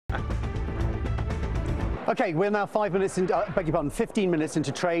Okay, we're now 5 minutes into, beg your pardon, 15 minutes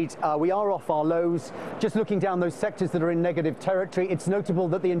into trade. We are off our lows. Just looking down those sectors that are in negative territory, it's notable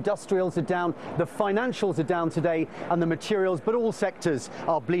that the industrials are down, the financials are down today, and the materials, but all sectors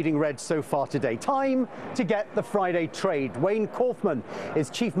are bleeding red so far today. Time to get the Friday trade. Wayne Kaufman is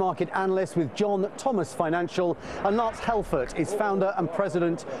Chief Market Analyst with John Thomas Financial, and Lance Helfert is founder and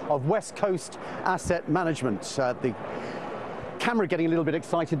president of West Coast Asset Management. The camera getting a little bit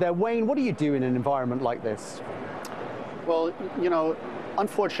excited there. Wayne, what do you do in an environment like this? Well, you know,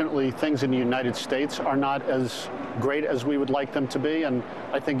 unfortunately, things in the United States are not as great as we would like them to be, and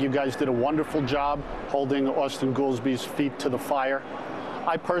I think you guys did a wonderful job holding Austin Goolsby's feet to the fire.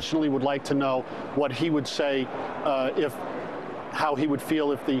 I personally would like to know what he would say how he would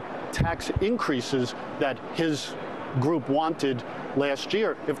feel if the tax increases that his group wanted last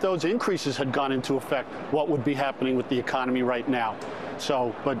year, if those increases had gone into effect, what would be happening with the economy right now?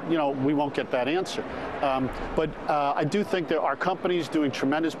 So, but you know, we won't get that answer. I do think there are companies doing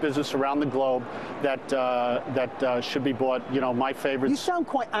tremendous business around the globe that should be bought. You know, my favorites. You sound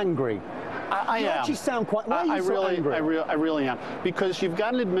quite angry. I am. You actually sound quite. Why are you so angry? I really am, because you've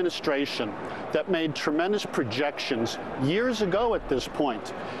got an administration that made tremendous projections years ago at this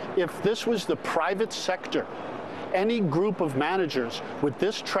point. If this was the private sector, any group of managers with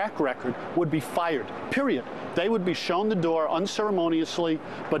this track record would be fired, period. They would be shown the door unceremoniously,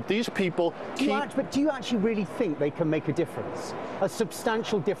 but these people But do you actually really think they can make a difference? A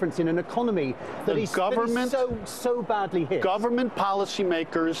substantial difference in an economy that is so badly hit? Government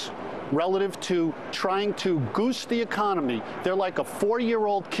policymakers, relative to trying to goose the economy, they're like a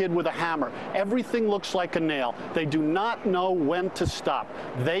 4-year-old kid with a hammer. Everything looks like a nail. They do not know when to stop.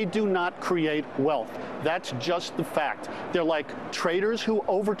 They do not create wealth. That's just the fact. They're like traders who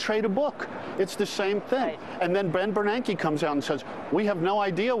overtrade a book. It's the same thing. Right. And then Ben Bernanke comes out and says, we have no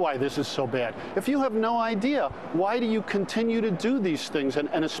idea why this is so bad. If you have no idea, why do you continue to do these things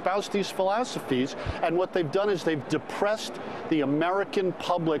and espouse these philosophies? And what they've done is they've depressed the American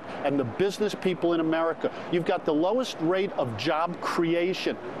public and the business people in America. You've got the lowest rate of job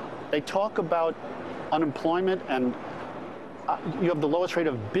creation. They talk about unemployment, and you have the lowest rate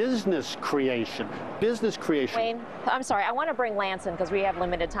of business creation. Wayne, I'm sorry, I want to bring Lance in because we have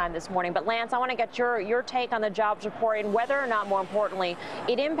limited time this morning. But Lance, I want to get your take on the jobs report and whether or not, more importantly,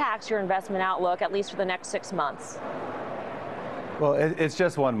 it impacts your investment outlook, at least for the next 6 months. Well, it's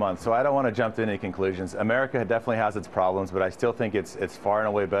just 1 month, so I don't want to jump to any conclusions. America definitely has its problems, but I still think it's far and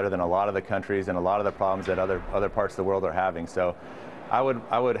away better than a lot of the countries and a lot of the problems that other parts of the world are having. So I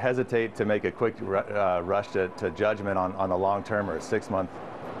would hesitate to make a quick rush to judgment on the long term or a 6-month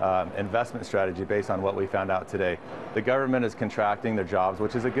investment strategy based on what we found out today. The government is contracting their jobs,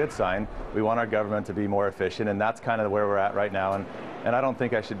 which is a good sign. We want our government to be more efficient, and that's kind of where we're at right now. And I don't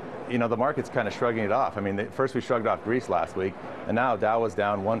think I should, you know, the market's kind of shrugging it off. I mean, first we shrugged off Greece last week, and now Dow was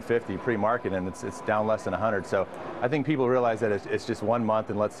down 150 pre-market, and it's down less than 100. So I think people realize that it's just 1 month,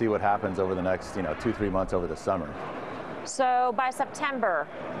 and let's see what happens over the next, 2-3 months over the summer. So by September,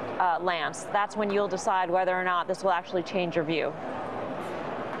 Lance, that's when you'll decide whether or not this will actually change your view.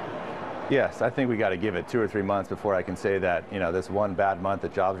 Yes, I think we got to give it 2 or 3 months before I can say that, this one bad month, the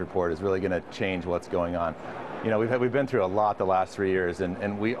jobs report, is really going to change what's going on. We've been through a lot the last 3 years,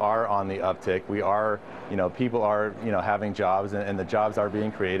 and we are on the uptick. We are, people are, having jobs, and the jobs are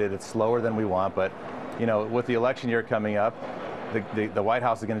being created. It's slower than we want, but, with the election year coming up, the White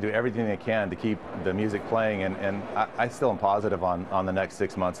House is going to do everything they can to keep the music playing, and I still am positive on the next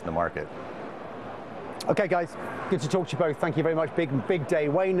 6 months in the market. Okay, guys, good to talk to you both. Thank you very much. Big day.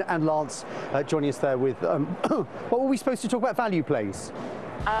 Wayne and Lance joining us there with, what were we supposed to talk about? Value plays?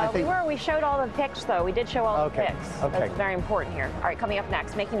 We showed all the picks, though. We did show all the picks. Okay. That's very important here. All right, coming up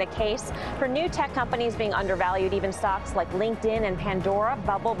next, making the case for new tech companies being undervalued, even stocks like LinkedIn and Pandora,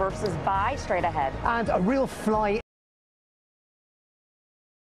 bubble versus buy, straight ahead. And a real fly